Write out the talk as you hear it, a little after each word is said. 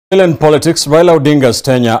In politics, Raila Odinga's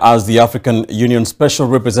tenure as the African Union Special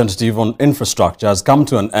Representative on Infrastructure has come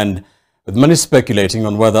to an end, with many speculating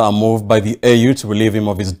on whether a move by the AU to relieve him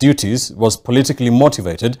of his duties was politically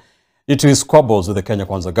motivated due to his squabbles with the Kenya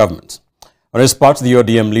Kwanza government. On his part, the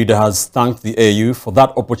ODM leader has thanked the AU for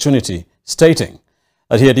that opportunity, stating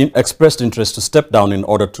that he had expressed interest to step down in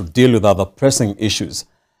order to deal with other pressing issues.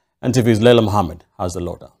 NTV's Laila Mohammed has the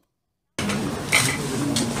lowdown.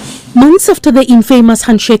 Months after the infamous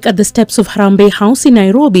handshake at the steps of Harambee House in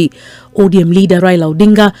Nairobi, ODM leader Raila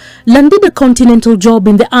Odinga landed a continental job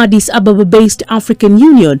in the Addis Ababa-based African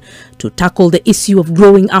Union to tackle the issue of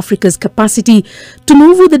growing Africa's capacity to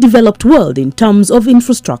move with the developed world in terms of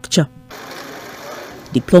infrastructure.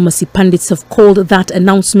 Diplomacy pundits have called that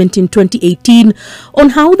announcement in 2018 on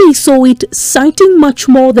how they saw it, citing much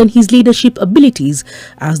more than his leadership abilities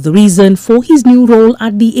as the reason for his new role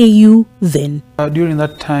at the AU then. During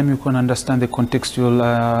that time, you can understand the contextual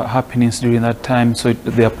happenings during that time. So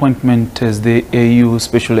the appointment as the AU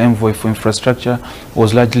Special Envoy for Infrastructure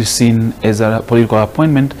was largely seen as a political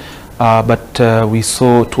appointment, but we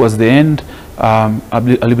saw towards the end a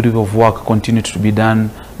little bit of work continued to be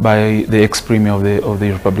done by the ex-premier of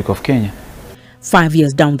the Republic of Kenya. 5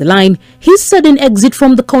 years down the line, his sudden exit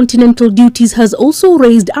from the continental duties has also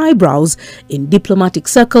raised eyebrows in diplomatic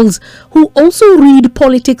circles, who also read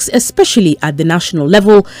politics, especially at the national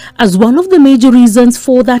level, as one of the major reasons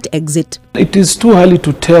for that exit. It is too early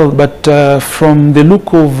to tell, but from the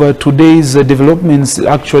look of today's developments,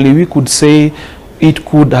 actually we could say it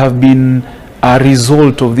could have been a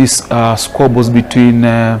result of these squabbles between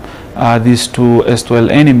these two erstwhile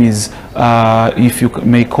enemies, if you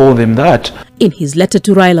may call them that. In his letter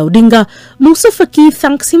to Raila Odinga, Musa Faki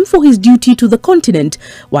thanks him for his duty to the continent,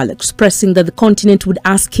 while expressing that the continent would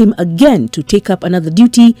ask him again to take up another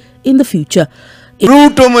duty in the future.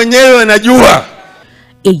 Ruto mwenyewe anajua.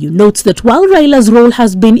 AU notes that while Raila's role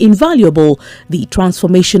has been invaluable, the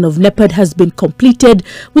transformation of NEPAD has been completed,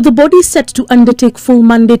 with the body set to undertake full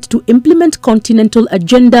mandate to implement continental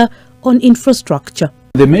agenda on infrastructure.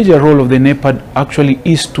 The major role of the NEPAD actually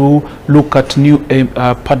is to look at new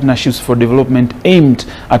partnerships for development aimed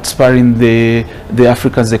at spurring the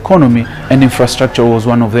Africa's economy, and infrastructure was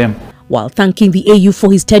one of them. While thanking the AU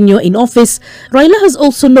for his tenure in office, Raila has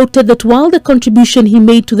also noted that while the contribution he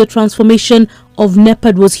made to the transformation of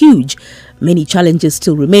NEPAD was huge, many challenges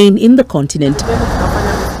still remain in the continent.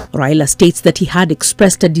 Raila states that he had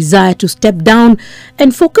expressed a desire to step down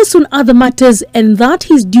and focus on other matters, and that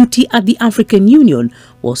his duty at the African Union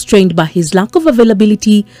was strained by his lack of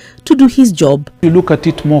availability to do his job. You look at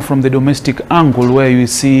it more from the domestic angle, where you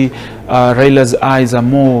see Raila's eyes are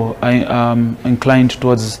more inclined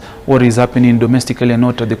towards what is happening domestically and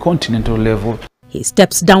not at the continental level. He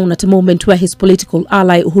steps down at a moment where his political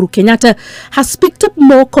ally Uhuru Kenyatta has picked up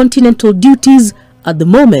more continental duties, at the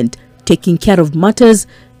moment taking care of matters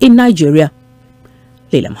in Nigeria.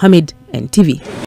 Laila Mohammed, NTV.